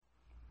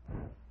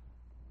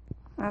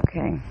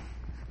Okay,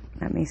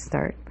 let me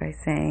start by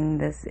saying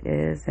this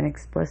is an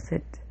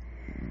explicit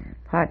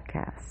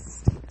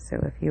podcast. So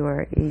if you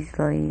are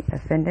easily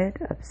offended,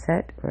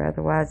 upset, or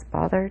otherwise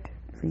bothered,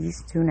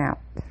 please tune out.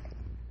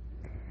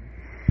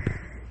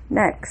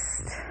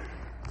 Next,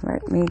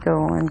 let me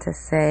go on to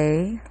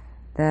say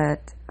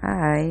that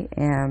I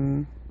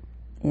am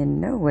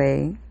in no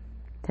way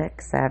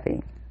tech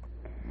savvy.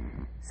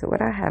 So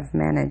what I have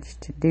managed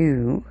to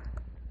do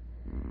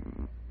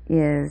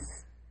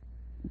is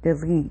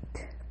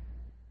delete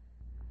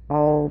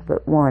all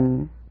but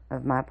one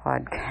of my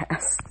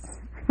podcasts.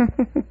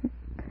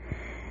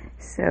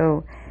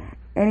 So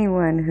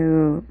anyone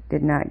who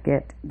did not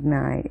get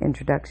my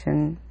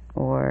introduction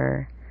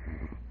or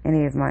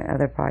any of my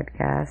other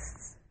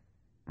podcasts,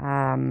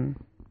 I'm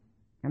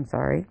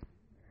sorry.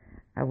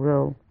 I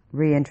will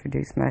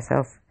reintroduce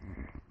myself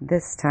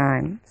this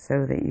time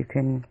so that you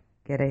can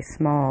get a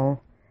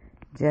small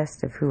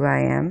gist of who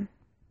I am.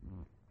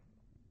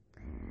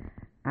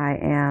 I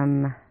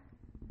am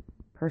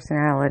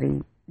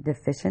personality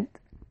deficient.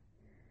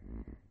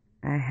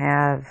 I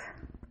have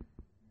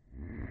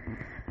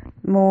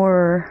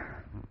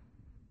more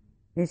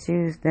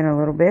issues than a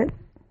little bit.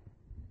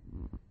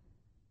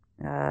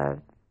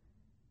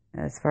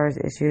 As far as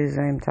issues,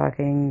 I'm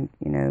talking,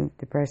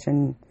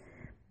 depression,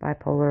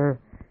 bipolar,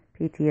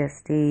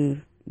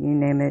 PTSD, you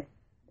name it.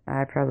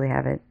 I probably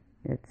have it.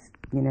 It's,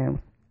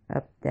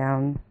 up,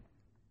 down,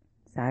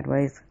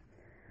 sideways,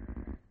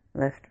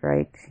 left,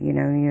 right, you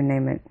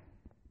name it.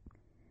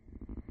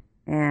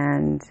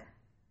 And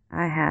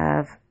I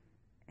have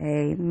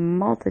a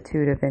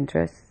multitude of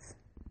interests.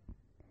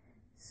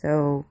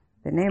 So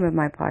the name of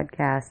my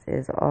podcast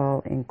is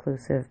all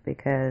inclusive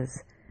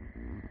because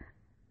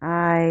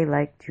I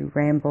like to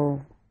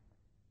ramble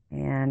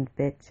and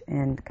bitch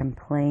and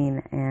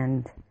complain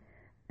and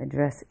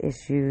address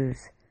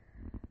issues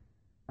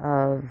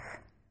of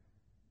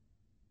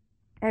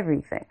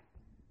everything,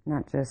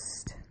 not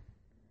just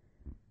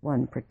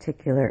one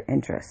particular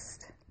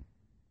interest.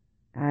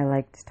 I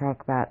like to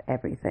talk about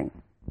everything.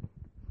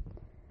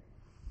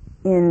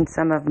 In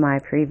some of my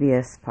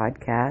previous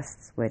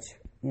podcasts, which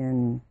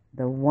in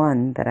the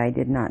one that I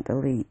did not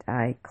delete,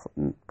 I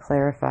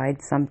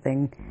clarified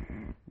something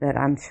that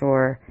I'm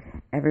sure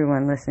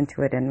everyone listened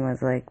to it and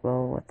was like,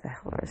 well, what the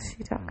hell is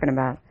she talking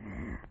about?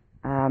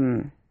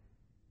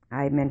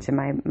 I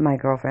mention my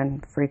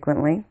girlfriend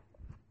frequently.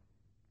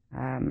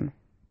 I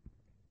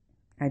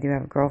do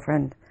have a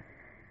girlfriend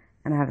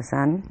and I have a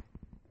son.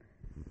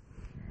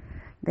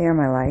 They are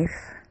my life.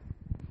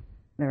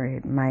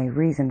 They're my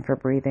reason for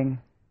breathing.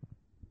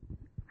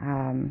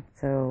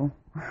 So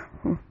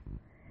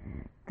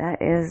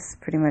that is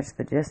pretty much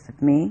the gist of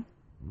me.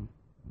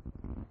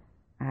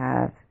 I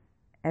have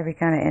every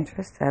kind of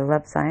interest. I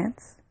love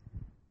science.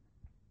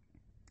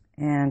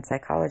 And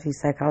psychology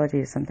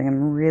is something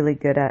I'm really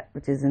good at,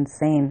 which is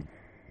insane.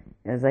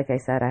 Because like I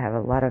said, I have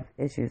a lot of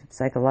issues,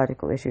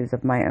 psychological issues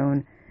of my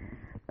own.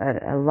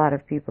 But a lot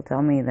of people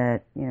tell me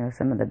that,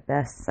 some of the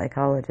best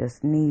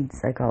psychologists need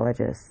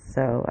psychologists.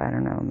 So I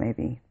don't know,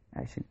 maybe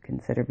I should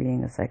consider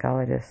being a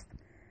psychologist.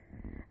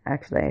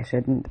 Actually, I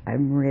shouldn't.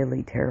 I'm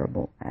really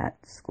terrible at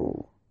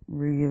school.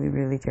 Really,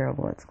 really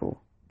terrible at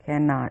school.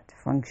 Cannot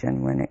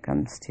function when it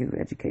comes to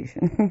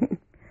education.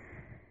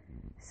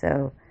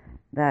 So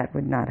that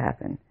would not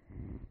happen.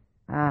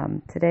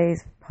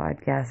 Today's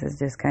podcast is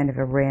just kind of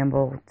a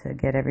ramble to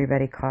get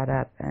everybody caught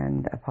up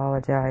and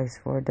apologize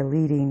for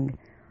deleting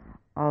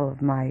all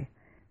of my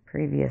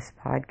previous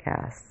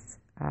podcasts.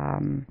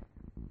 I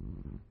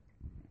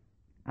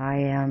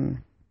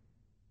am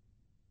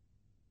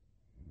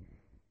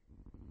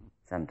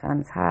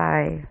sometimes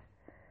high,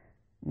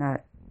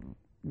 not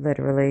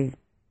literally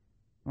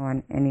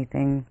on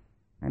anything.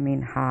 I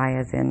mean high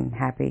as in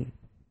happy.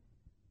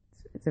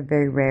 It's a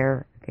very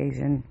rare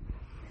occasion.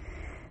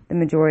 The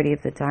majority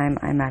of the time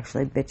I'm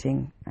actually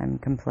bitching, I'm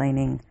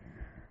complaining,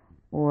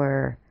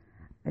 or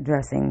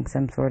addressing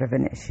some sort of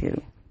an issue.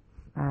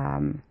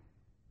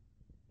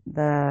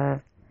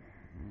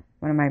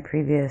 One of my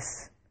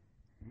previous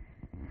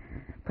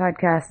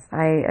podcasts,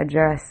 I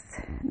addressed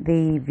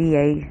the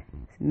VA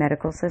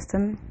medical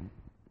system.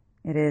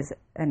 It is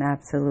an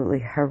absolutely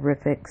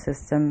horrific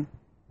system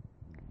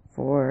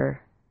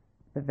for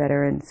the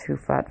veterans who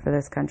fought for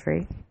this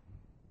country.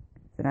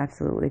 It's an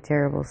absolutely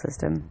terrible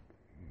system.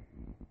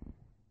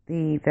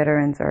 The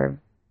veterans are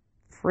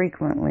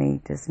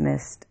frequently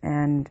dismissed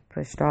and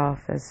pushed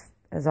off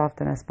as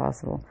often as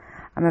possible.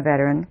 I'm a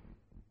veteran,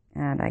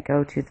 and I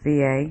go to the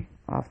VA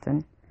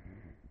often,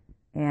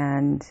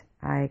 and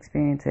I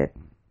experience it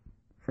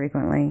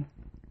frequently.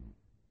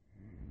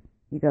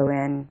 You go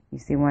in, you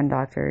see one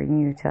doctor, and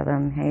you tell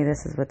them, hey,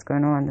 this is what's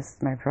going on, this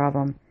is my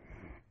problem.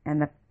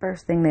 And the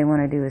first thing they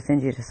want to do is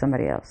send you to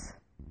somebody else.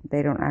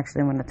 They don't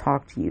actually want to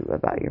talk to you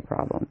about your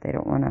problem. They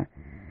don't want to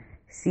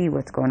see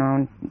what's going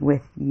on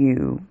with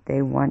you.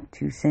 They want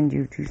to send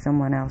you to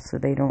someone else so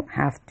they don't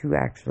have to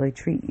actually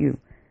treat you.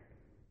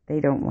 They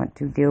don't want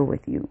to deal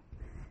with you.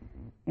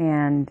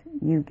 And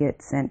you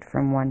get sent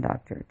from one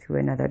doctor to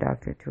another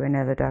doctor to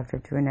another doctor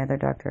to another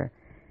doctor.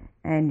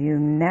 and you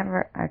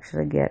never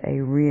actually get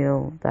a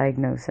real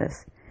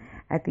diagnosis.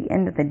 At the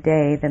end of the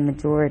day, the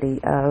majority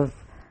of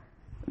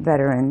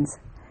veterans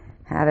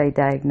have a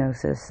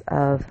diagnosis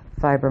of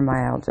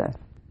fibromyalgia.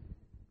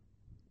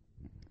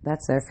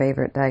 That's their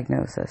favorite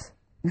diagnosis.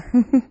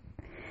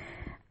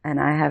 And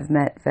I have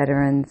met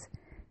veterans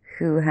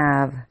who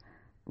have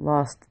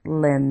lost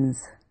limbs,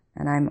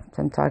 and I'm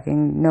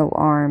talking no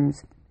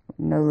arms,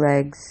 no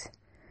legs.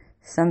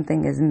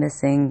 Something is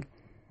missing,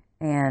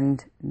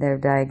 and their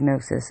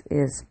diagnosis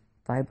is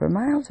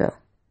fibromyalgia,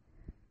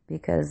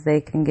 because they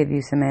can give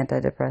you some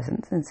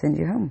antidepressants and send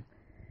you home.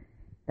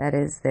 That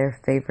is their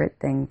favorite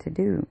thing to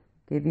do.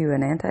 Give you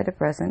an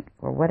antidepressant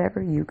for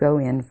whatever you go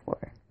in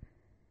for.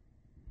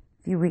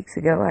 A few weeks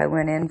ago, I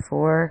went in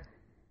for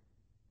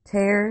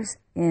tears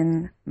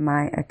in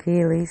my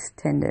Achilles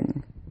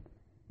tendon.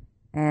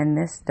 And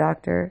this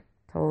doctor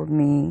told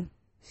me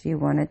she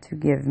wanted to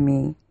give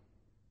me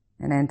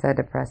an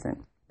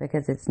antidepressant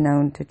because it's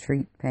known to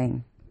treat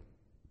pain.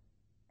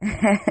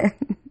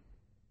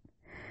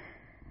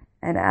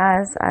 And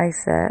as I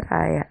said,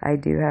 I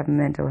do have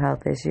mental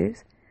health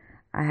issues.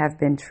 I have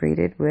been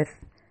treated with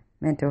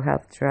mental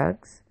health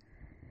drugs.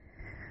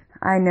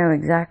 I know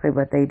exactly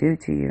what they do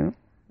to you,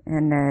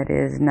 and that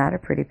is not a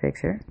pretty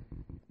picture.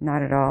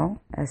 Not at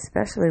all,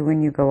 especially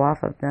when you go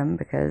off of them,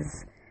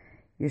 because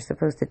you're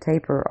supposed to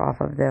taper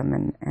off of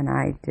them, and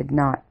I did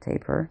not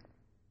taper.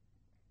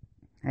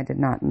 I did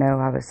not know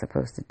I was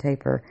supposed to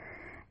taper,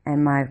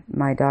 and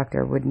my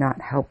doctor would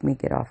not help me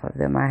get off of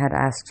them. I had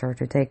asked her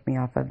to take me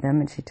off of them,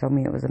 and she told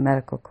me it was a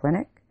medical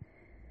clinic,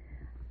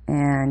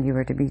 and you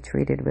were to be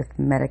treated with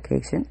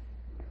medication.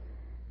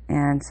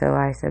 And so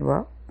I said,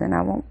 well, then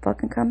I won't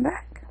fucking come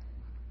back.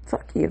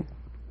 Fuck you.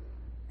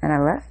 And I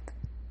left.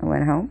 I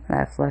went home, and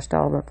I flushed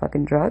all the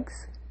fucking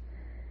drugs.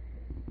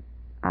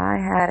 I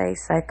had a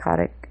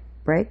psychotic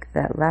break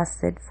that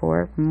lasted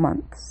for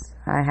months.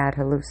 I had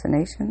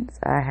hallucinations.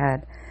 I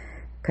had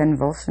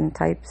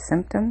convulsion-type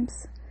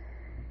symptoms.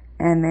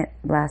 And it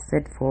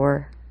lasted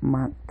for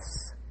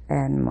months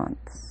and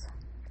months.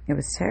 It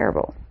was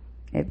terrible.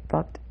 It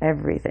fucked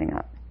everything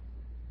up.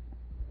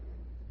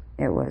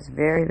 It was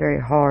very,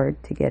 very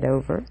hard to get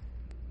over.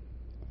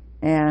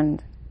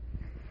 And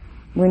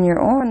when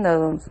you're on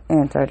those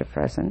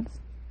antidepressants,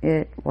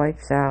 it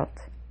wipes out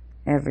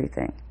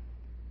everything.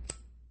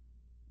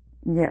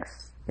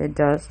 Yes, it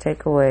does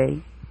take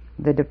away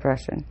the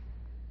depression.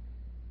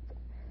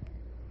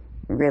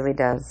 It really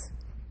does.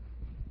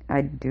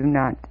 I do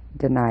not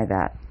deny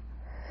that.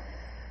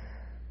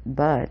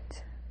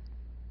 But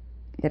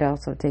it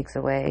also takes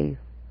away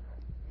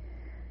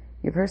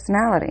your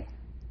personality,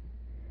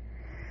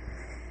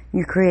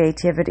 your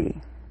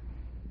creativity,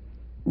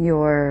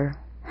 your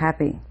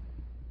happy,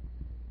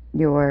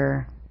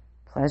 your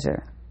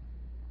pleasure,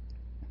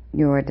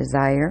 your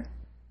desire.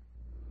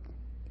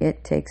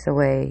 It takes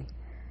away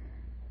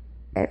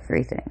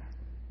everything,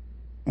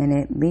 and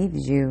it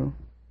leaves you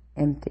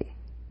empty.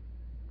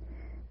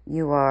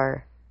 You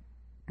are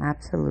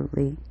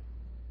absolutely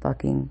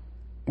fucking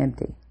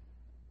empty.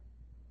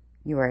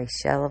 You are a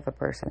shell of a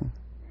person.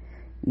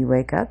 You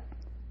wake up,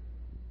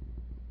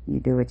 you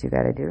do what you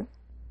gotta do,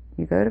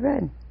 you go to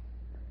bed.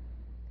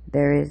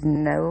 There is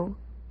no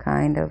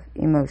kind of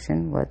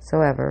emotion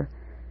whatsoever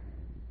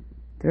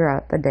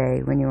throughout the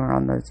day when you are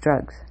on those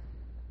drugs.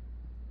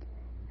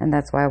 And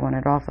that's why I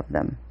wanted off of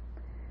them.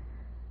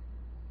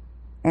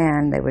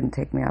 And they wouldn't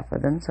take me off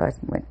of them, so I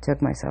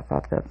took myself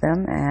off of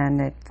them,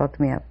 and it fucked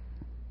me up.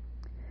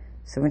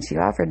 So when she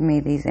offered me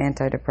these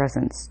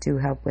antidepressants to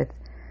help with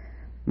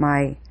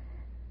my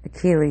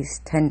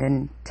Achilles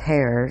tendon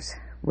tears,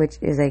 which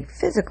is a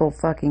physical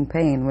fucking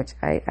pain, which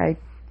I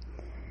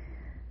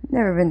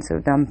never been so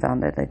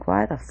dumbfounded. Like,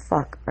 why the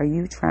fuck are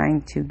you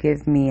trying to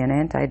give me an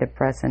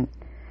antidepressant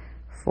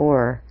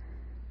for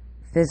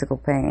physical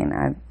pain?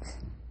 I'm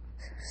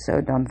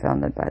so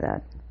dumbfounded by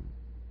that.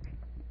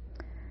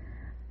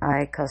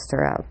 I cussed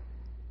her out.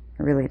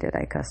 I really did.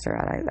 I cussed her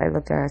out. I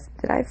looked at her. I said,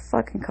 did I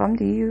fucking come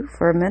to you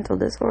for a mental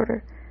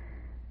disorder?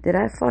 Did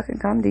I fucking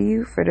come to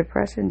you for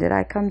depression? Did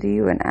I come to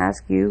you and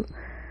ask you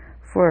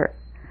for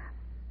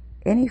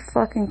any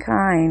fucking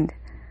kind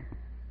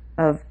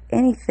of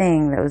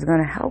anything that was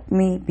going to help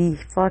me be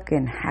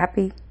fucking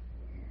happy?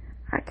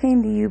 I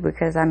came to you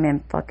because I'm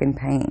in fucking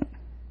pain.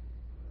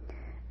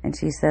 And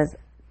she says,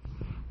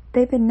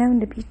 they've been known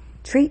to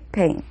treat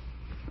pain.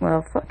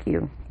 Well, fuck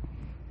you.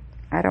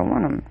 I don't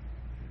want them.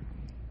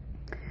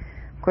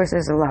 Of course,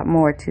 there's a lot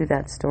more to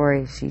that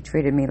story. She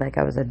treated me like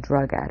I was a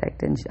drug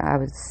addict, and I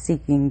was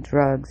seeking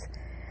drugs.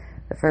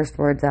 The first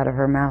words out of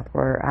her mouth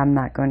were, I'm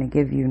not going to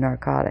give you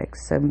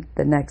narcotics. So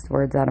the next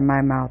words out of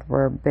my mouth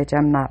were, bitch,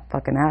 I'm not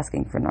fucking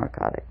asking for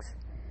narcotics.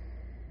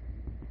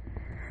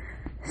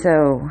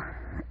 So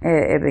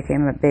it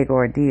became a big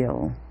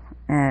ordeal.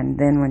 And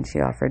then when she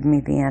offered me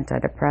the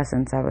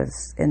antidepressants, I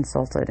was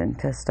insulted and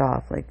pissed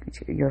off. Like,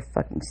 you're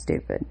fucking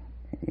stupid.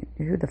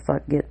 Who the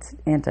fuck gets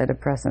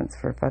antidepressants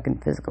for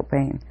fucking physical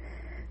pain?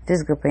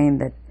 Physical pain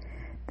that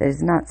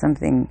is not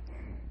something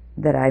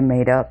that I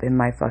made up in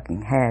my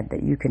fucking head,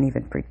 that you can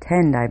even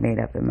pretend I made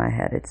up in my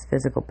head. It's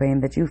physical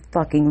pain that you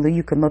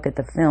can look at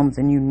the films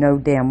and you know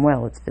damn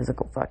well it's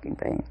physical fucking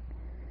pain.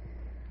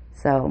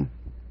 So,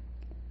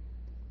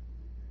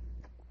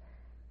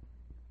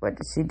 what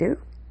did she do?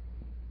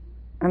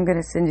 I'm going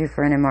to send you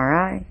for an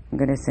MRI. I'm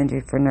going to send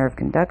you for nerve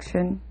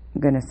conduction.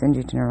 I'm going to send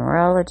you to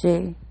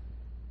neurology.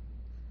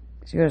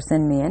 She's going to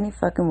send me any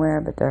fucking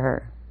where but to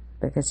her,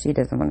 because she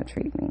doesn't want to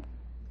treat me.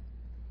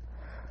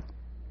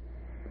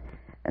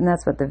 And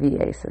that's what the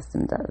VA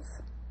system does.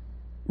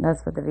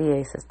 That's what the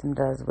VA system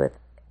does with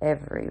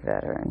every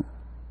veteran.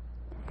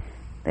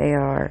 They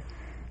are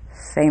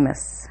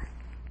famous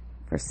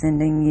for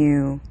sending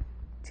you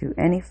to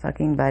any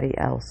fucking body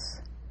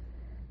else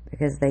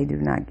because they do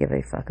not give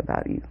a fuck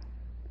about you.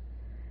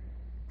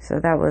 So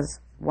that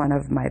was one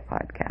of my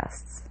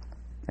podcasts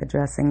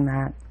addressing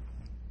that.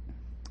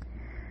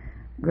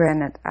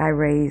 Granted, I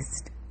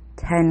raised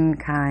 10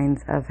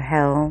 kinds of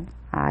hell.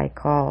 I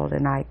called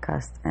and I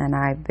cussed and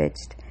I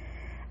bitched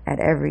at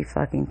every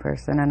fucking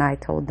person, and I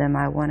told them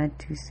I wanted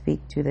to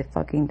speak to the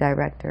fucking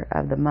director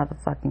of the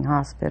motherfucking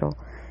hospital,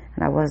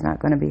 and I was not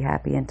going to be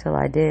happy until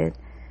I did.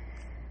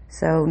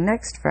 So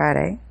next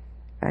Friday,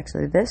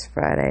 actually this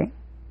Friday,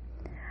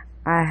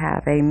 I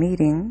have a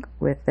meeting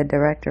with the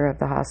director of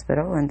the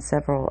hospital and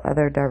several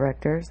other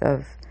directors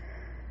of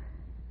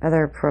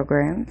other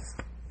programs,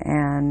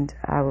 and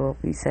I will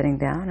be sitting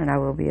down and I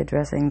will be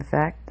addressing the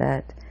fact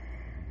that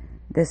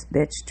this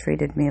bitch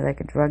treated me like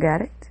a drug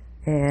addict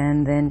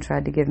and then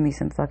tried to give me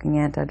some fucking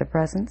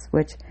antidepressants,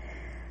 which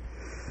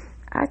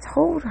I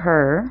told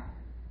her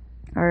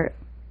are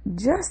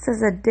just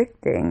as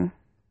addicting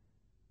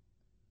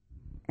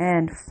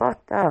and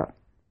fucked up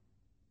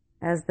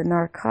as the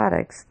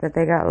narcotics that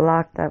they got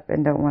locked up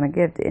and don't want to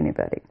give to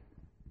anybody.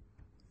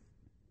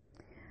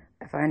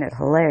 I find it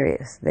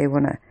hilarious. They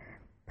want to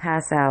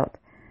pass out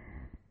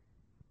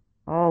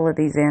all of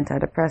these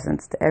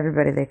antidepressants to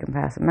everybody they can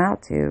pass them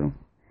out to,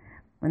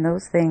 when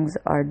those things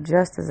are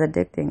just as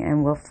addicting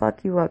and will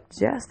fuck you up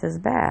just as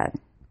bad.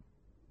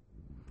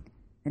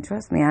 And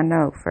trust me, I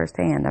know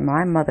firsthand that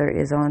my mother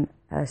is on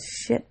a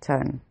shit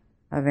ton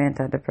of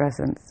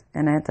antidepressants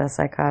and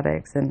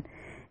antipsychotics and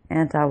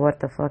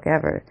anti-what the fuck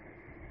ever.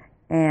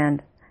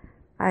 And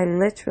I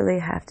literally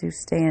have to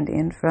stand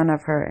in front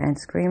of her and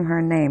scream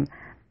her name.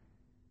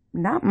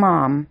 Not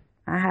mom.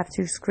 I have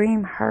to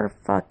scream her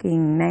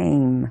fucking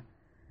name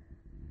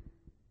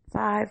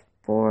 4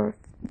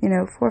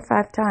 or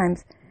 5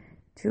 times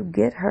to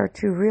get her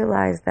to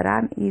realize that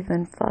I'm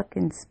even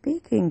fucking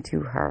speaking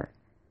to her.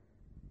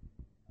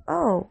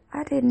 Oh,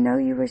 I didn't know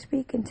you were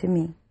speaking to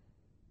me.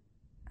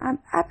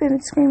 I've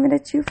been screaming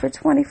at you for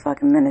 20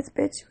 fucking minutes,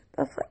 bitch.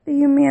 What the fuck do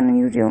you mean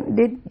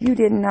you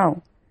didn't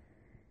know?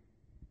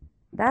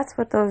 That's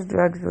what those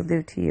drugs will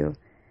do to you.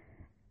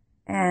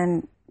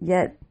 And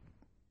yet,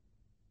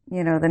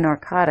 the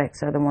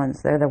narcotics are the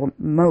ones they're the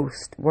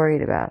most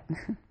worried about.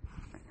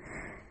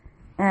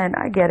 And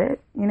I get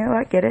it.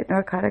 I get it.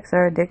 Narcotics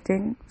are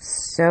addicting.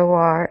 So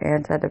are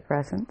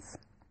antidepressants.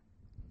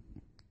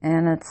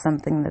 And it's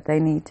something that they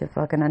need to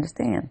fucking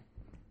understand.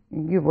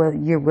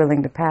 You're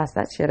willing to pass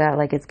that shit out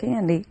like it's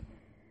candy,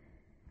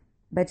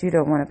 but you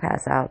don't want to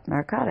pass out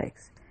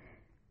narcotics.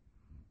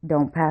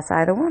 Don't pass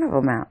either one of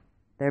them out.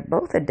 They're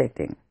both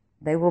addicting.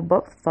 They will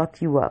both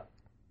fuck you up.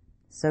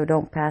 So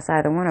don't pass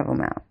either one of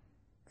them out.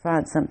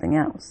 Find something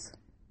else.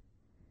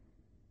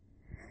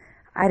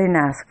 I didn't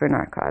ask for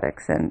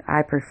narcotics, and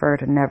I prefer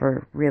to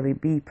never really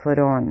be put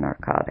on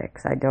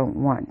narcotics. I don't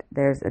want.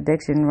 There's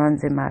addiction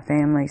runs in my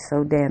family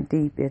so damn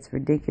deep, it's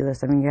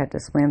ridiculous. I mean, you have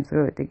to swim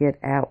through it to get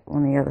out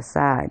on the other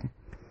side.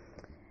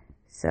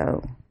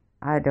 So,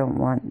 I don't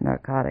want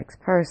narcotics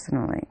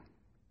personally.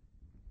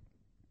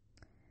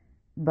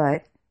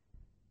 But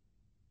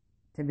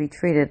to be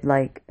treated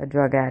like a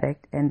drug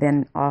addict and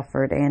then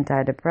offered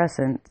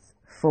antidepressants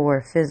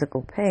for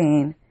physical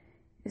pain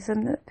is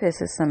something that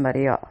pisses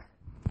somebody off.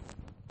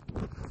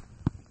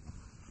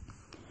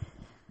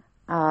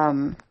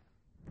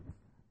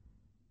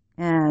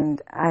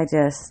 And I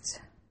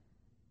just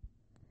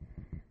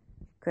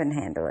couldn't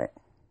handle it.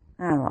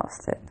 I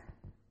lost it.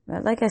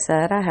 But like I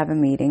said, I have a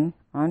meeting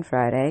on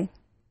Friday.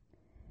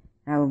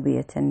 I will be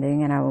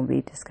attending and I will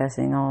be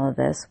discussing all of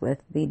this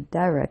with the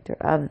director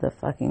of the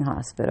fucking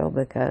hospital,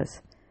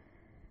 because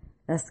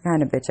that's the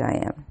kind of bitch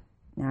I am.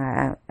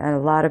 A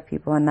lot of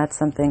people, and that's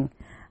something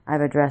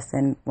I've addressed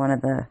in one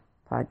of the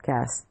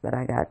podcasts that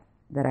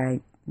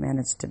I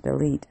managed to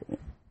delete.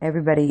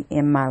 Everybody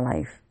in my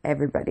life,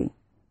 everybody,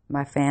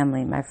 my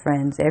family, my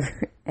friends,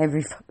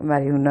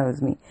 everybody who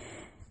knows me,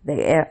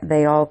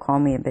 they all call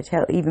me a bitch.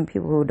 Hell, even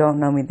people who don't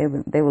know me,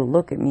 they will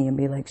look at me and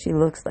be like, she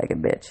looks like a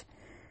bitch.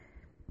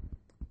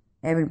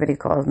 Everybody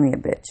calls me a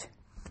bitch.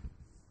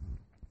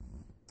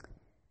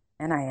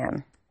 And I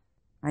am.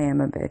 I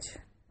am a bitch.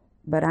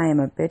 But I am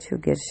a bitch who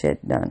gets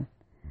shit done.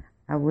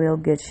 I will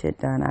get shit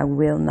done. I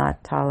will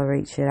not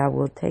tolerate shit. I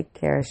will take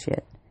care of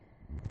shit.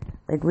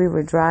 Like, we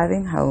were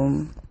driving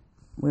home.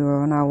 We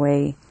were on our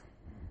way.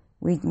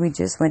 We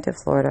just went to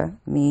Florida.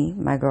 Me,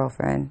 my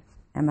girlfriend,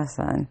 and my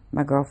son.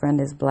 My girlfriend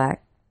is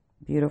black,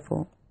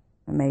 beautiful,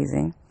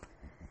 amazing.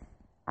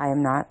 I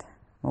am not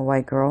a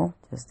white girl,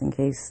 just in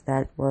case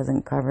that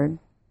wasn't covered.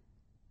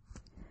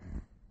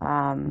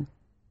 And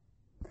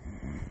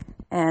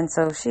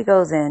so she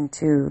goes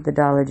into the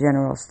Dollar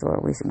General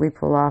store. We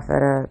pull off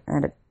at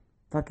a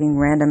fucking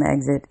random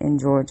exit in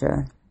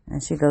Georgia.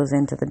 And she goes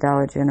into the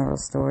Dollar General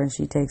store and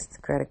she takes the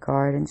credit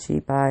card and she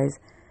buys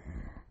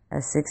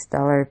a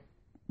 $6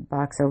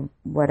 box of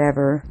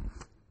whatever.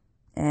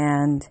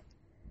 And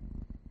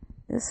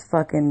this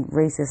fucking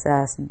racist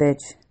ass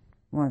bitch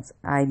wants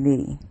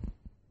ID.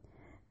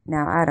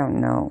 Now, I don't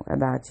know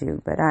about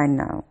you, but I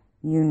know.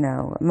 You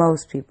know.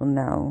 Most people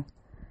know.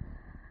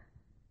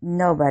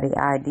 Nobody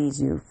IDs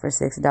you for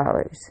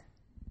 $6.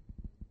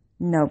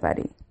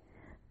 Nobody.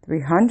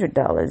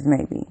 $300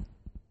 maybe.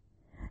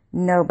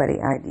 Nobody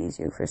IDs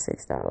you for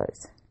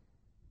 $6.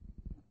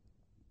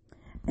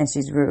 And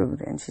she's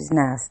rude and she's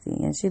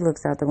nasty and she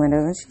looks out the window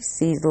and she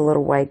sees the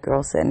little white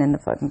girl sitting in the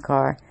fucking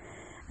car.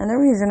 And the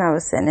reason I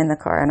was sitting in the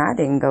car and I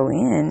didn't go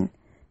in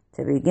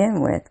to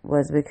begin with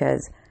was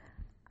because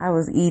I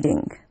was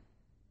eating.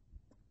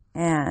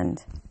 And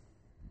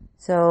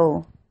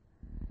so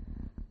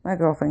my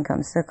girlfriend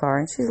comes to the car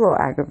and she's a little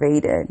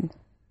aggravated.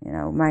 You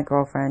know, my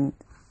girlfriend,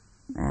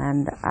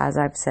 and as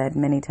I've said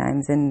many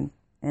times in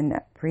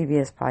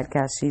previous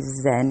podcasts, she's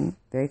zen,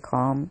 very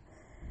calm,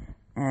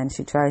 and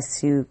she tries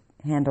to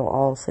handle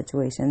all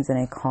situations in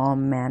a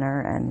calm manner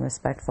and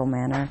respectful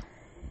manner.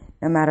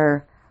 No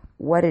matter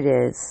what it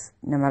is,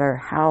 no matter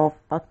how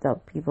fucked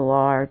up people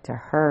are to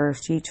her,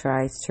 she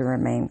tries to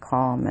remain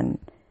calm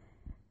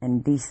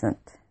and decent.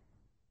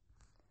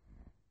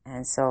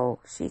 And so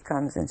she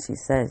comes and she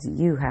says,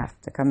 you have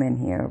to come in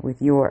here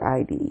with your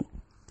ID.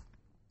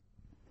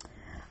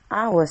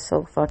 I was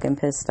so fucking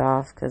pissed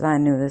off because I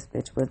knew this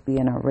bitch was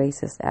being a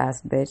racist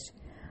ass bitch.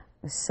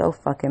 I was so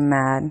fucking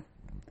mad.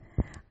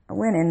 I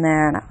went in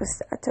there and I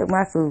took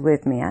my food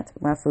with me.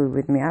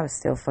 I was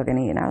still fucking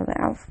eating. I was like,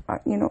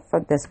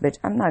 fuck this bitch.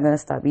 I'm not going to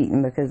stop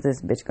eating because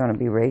this bitch going to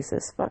be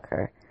racist. Fuck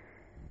her.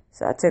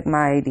 So I took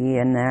my ID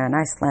in there and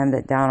I slammed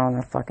it down on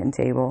the fucking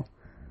table.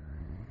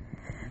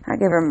 I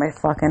gave her my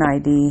fucking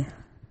ID.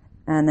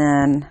 And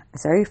then I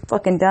said, are you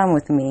fucking done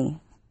with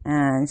me?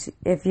 And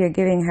if you're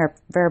giving her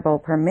verbal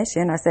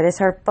permission, I said, it's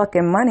her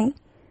fucking money.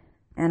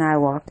 And I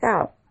walked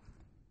out.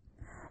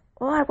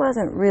 Well, I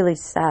wasn't really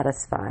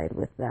satisfied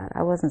with that.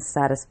 I wasn't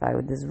satisfied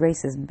with this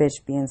racist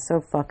bitch being so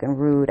fucking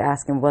rude,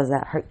 asking was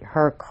that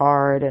her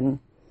card, and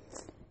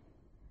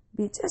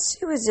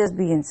she was just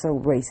being so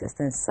racist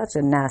and such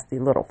a nasty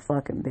little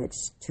fucking bitch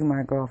to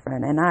my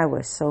girlfriend. And I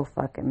was so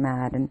fucking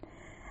mad,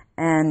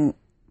 and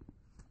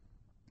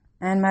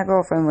my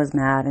girlfriend was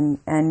mad, and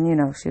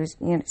she was,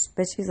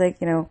 but she's like,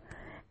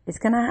 it's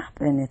gonna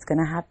happen,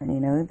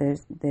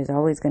 there's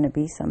always gonna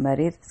be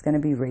somebody that's gonna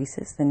be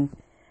racist, and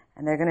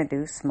they're gonna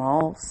do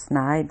small,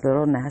 snide,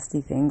 little nasty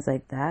things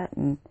like that,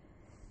 and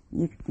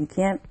you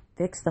can't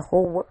fix the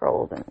whole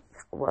world. And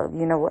well,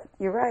 you know what?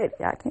 You're right.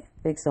 I can't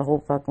fix the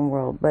whole fucking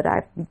world, but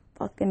I'd be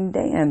fucking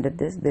damned if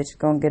this bitch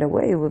gonna get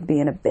away with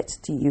being a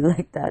bitch to you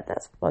like that.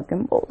 That's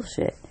fucking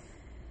bullshit.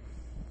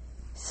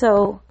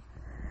 So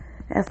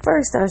at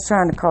first I was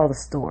trying to call the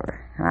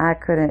store. I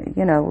couldn't,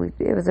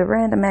 it was a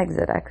random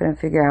exit. I couldn't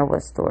figure out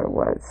what store it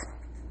was.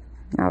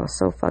 I was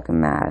so fucking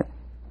mad.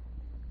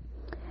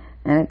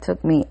 And it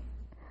took me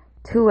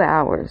 2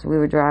 hours. We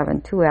were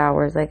driving 2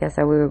 hours. Like I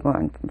said, we were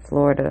going from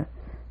Florida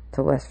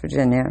to West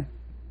Virginia.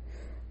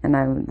 And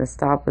the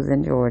stop was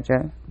in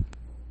Georgia.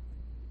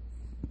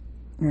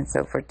 And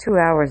so for 2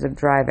 hours of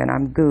driving,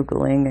 I'm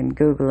Googling,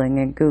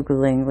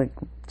 like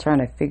trying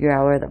to figure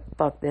out where the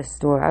fuck this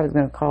store. I was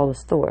going to call the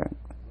store,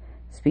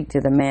 speak to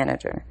the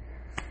manager.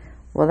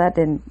 Well, it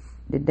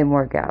didn't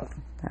work out.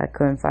 I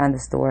couldn't find the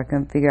store. I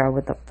couldn't figure out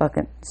what the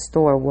fucking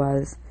store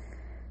was.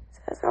 So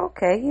I said,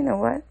 okay, you know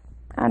what?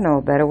 I know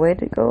a better way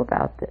to go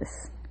about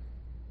this.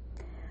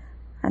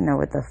 I know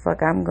what the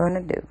fuck I'm going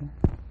to do.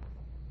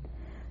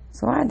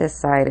 So I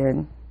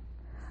decided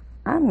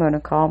I'm going to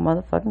call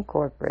motherfucking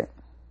corporate.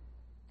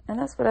 And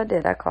that's what I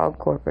did. I called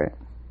corporate.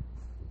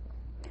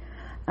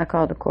 I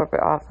called the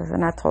corporate office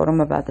and I told them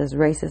about this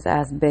racist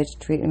ass bitch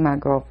treating my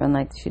girlfriend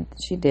like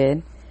she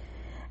did.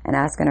 And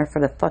asking her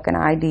for the fucking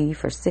ID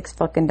for $6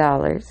 fucking.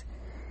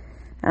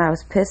 And I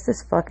was pissed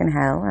as fucking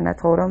hell. And I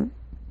told them,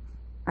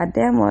 I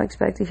damn well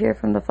expect to hear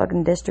from the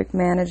fucking district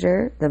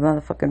manager, the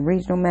motherfucking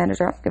regional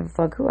manager. I don't give a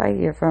fuck who I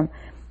hear from,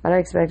 but I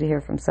expect to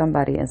hear from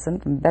somebody, and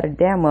something better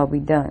damn well be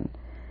done.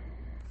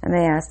 And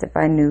they asked if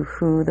I knew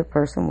who the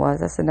person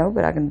was. I said, no,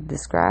 but I can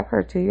describe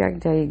her to you. I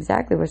can tell you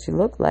exactly what she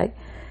looked like.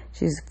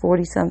 She's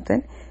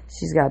 40-something.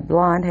 She's got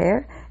blonde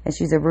hair, and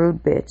she's a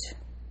rude bitch.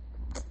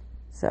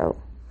 So,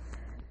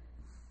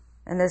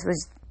 and this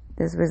was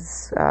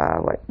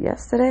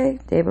yesterday?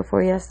 Day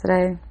before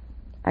yesterday?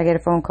 I get a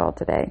phone call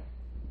today.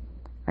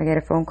 I get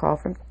a phone call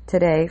from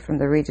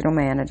the regional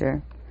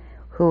manager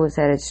who was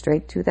headed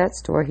straight to that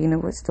store. He knew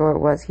what store it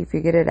was. He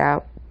figured it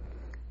out.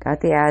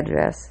 Got the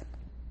address.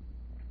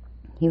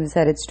 He was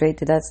headed straight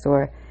to that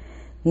store.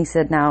 He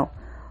said, now,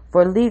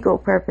 For legal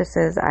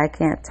purposes, I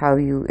can't tell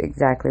you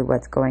exactly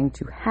what's going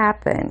to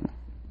happen.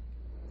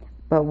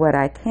 But what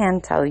I can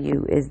tell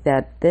you is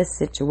that this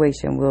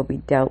situation will be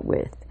dealt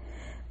with,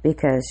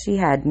 because she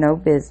had no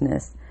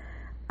business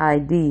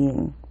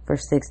IDing for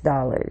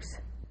 $6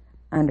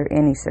 under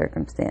any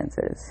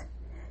circumstances.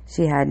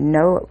 She had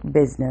no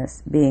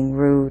business being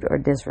rude or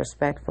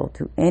disrespectful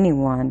to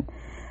anyone.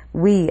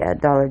 We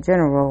at Dollar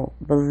General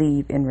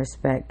believe in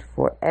respect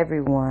for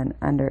everyone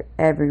under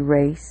every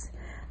race,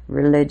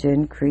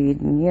 religion,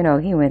 creed, and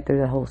he went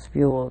through the whole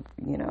spiel,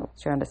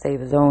 trying to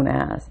save his own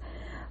ass.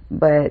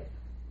 But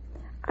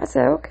I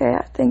said, okay,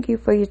 I thank you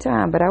for your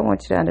time, but I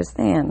want you to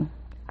understand,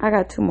 I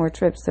got 2 more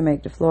trips to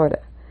make to Florida.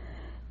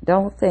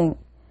 Don't think,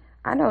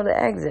 I know the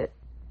exit.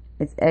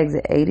 It's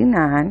exit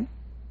 89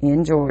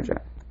 in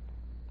Georgia.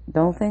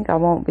 Don't think I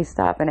won't be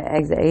stopping at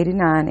exit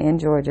 89 in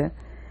Georgia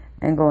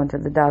and going to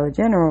the Dollar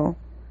General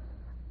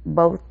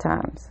both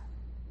times,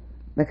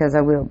 because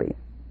I will be.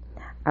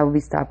 I will be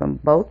stopping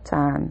both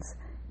times,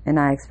 and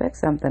I expect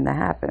something to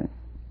happen.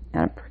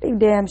 And I'm pretty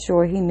damn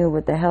sure he knew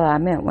what the hell I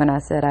meant when I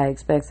said I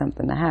expect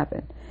something to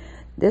happen.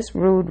 This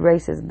rude,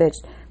 racist bitch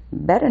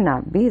better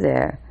not be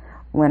there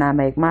when I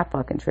make my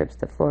fucking trips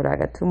to Florida. I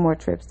got 2 more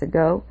trips to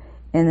go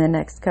in the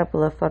next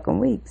couple of fucking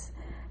weeks.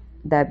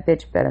 That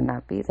bitch better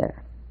not be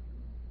there.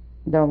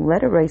 Don't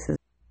let a racist...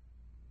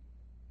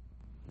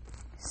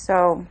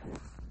 So,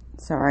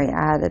 sorry,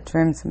 I had to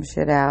trim some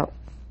shit out.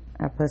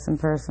 I put some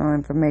personal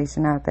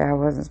information out there I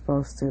wasn't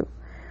supposed to.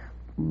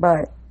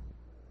 But,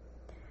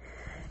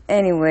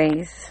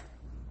 anyways,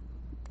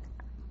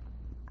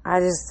 I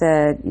just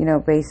said,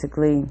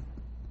 basically,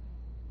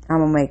 I'm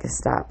going to make a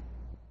stop.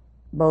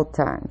 Both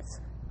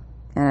times.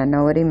 And I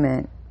know what he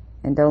meant.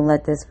 And don't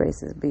let this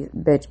racist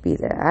bitch be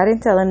there. I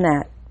didn't tell him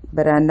that,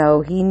 but I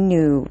know he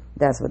knew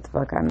that's what the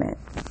fuck I meant.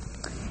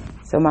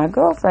 So my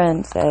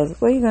girlfriend says,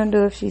 what are you going to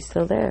do if she's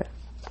still there?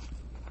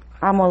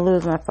 I'm going to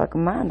lose my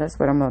fucking mind. That's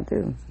what I'm going to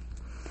do.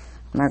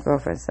 My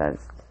girlfriend says,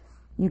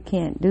 you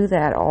can't do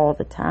that all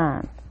the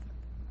time.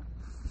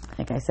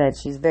 Like I said,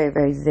 she's very,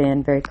 very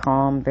zen, very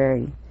calm,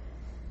 very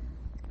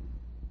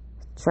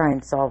trying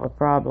to solve a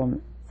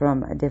problem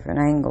from a different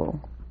angle.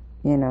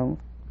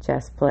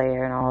 Chess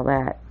player and all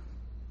that.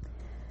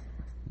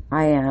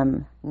 I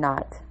am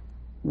not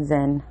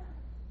zen.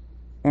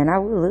 And I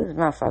will lose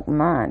my fucking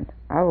mind.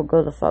 I will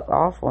go the fuck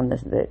off on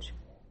this bitch.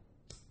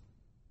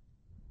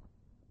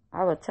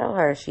 I will tell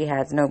her she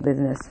has no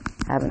business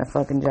having a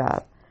fucking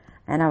job.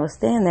 And I will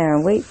stand there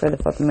and wait for the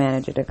fucking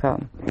manager to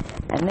come.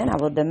 And then I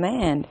will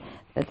demand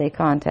that they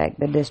contact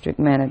the district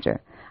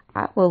manager.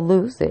 I will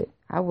lose it.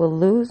 I will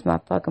lose my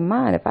fucking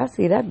mind. If I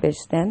see that bitch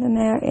standing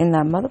there in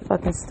that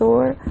motherfucking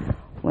store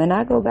when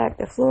I go back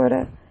to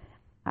Florida,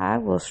 I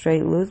will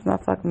straight lose my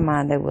fucking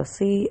mind. They will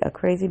see a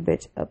crazy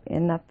bitch up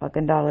in that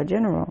fucking Dollar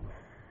General.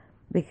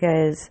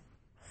 Because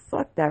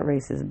fuck that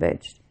racist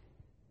bitch.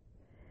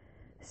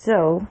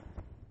 So,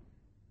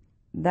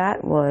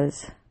 that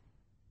was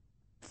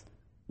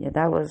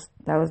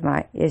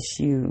my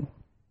issue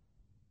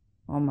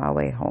on my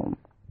way home.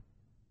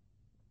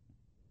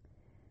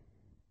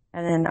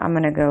 And then I'm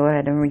going to go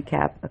ahead and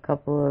recap a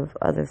couple of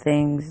other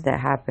things that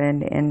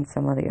happened in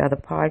some of the other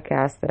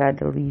podcasts that I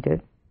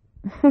deleted.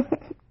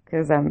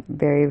 Because I'm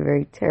very,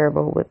 very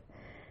terrible with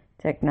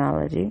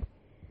technology.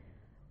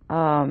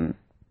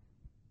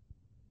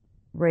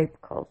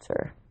 Rape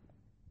culture.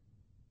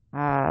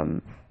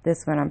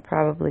 This one I'm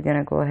probably going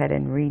to go ahead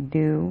and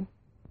redo.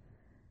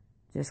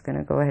 Just going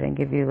to go ahead and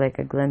give you like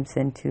a glimpse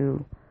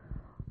into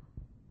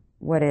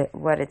what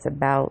it's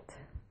about.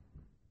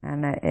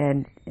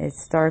 And it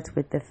starts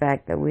with the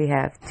fact that we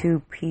have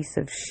 2 piece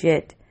of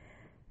shit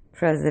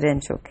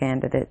presidential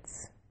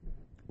candidates.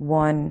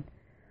 One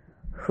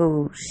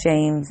who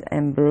shames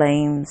and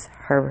blames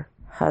her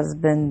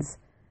husband's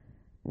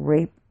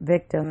rape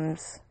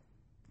victims,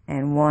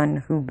 and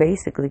one who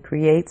basically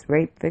creates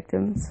rape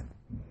victims,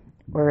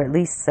 or at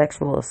least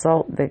sexual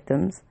assault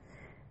victims.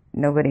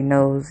 Nobody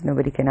knows,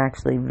 nobody can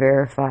actually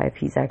verify if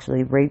he's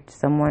actually raped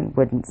someone.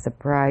 Wouldn't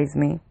surprise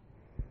me.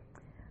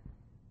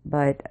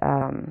 But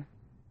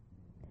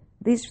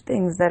these are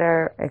things that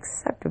are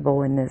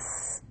acceptable in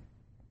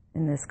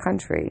this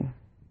country.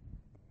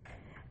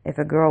 If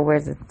a girl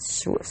wears a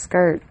short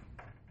skirt,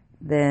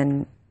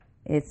 then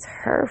it's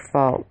her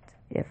fault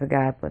if a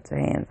guy puts her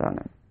hands on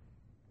her.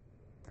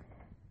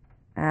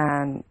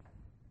 And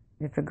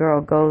if a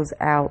girl goes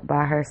out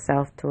by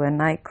herself to a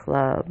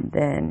nightclub,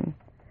 then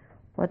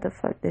what the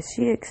fuck does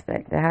she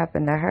expect to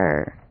happen to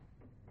her?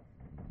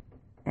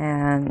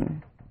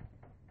 And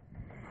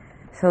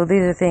so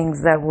these are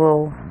things that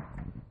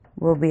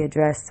will be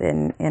addressed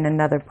in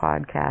another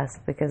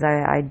podcast, because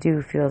I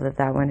do feel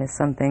that one is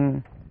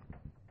something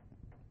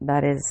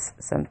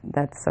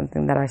that's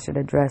something that I should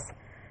address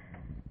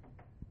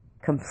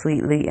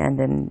completely and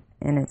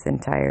in its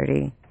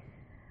entirety.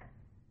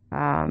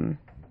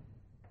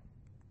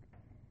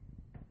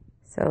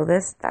 So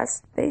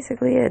that's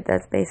basically it.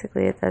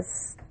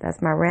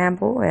 That's my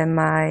ramble and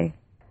my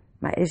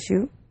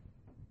issue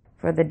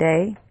for the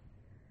day.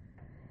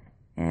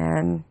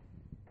 And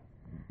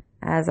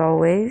As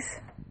always,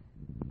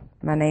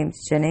 my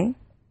name's Jenny.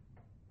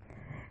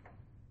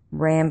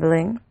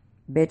 Rambling,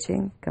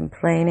 bitching,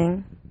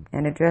 complaining,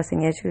 and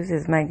addressing issues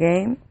is my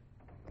game.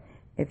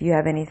 If you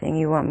have anything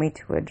you want me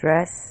to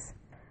address,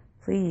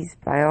 please,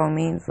 by all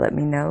means, let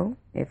me know.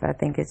 If I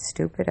think it's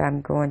stupid,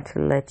 I'm going to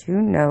let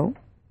you know,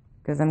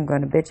 because I'm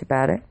going to bitch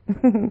about it.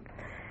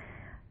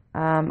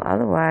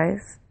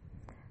 Otherwise,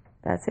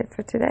 that's it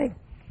for today.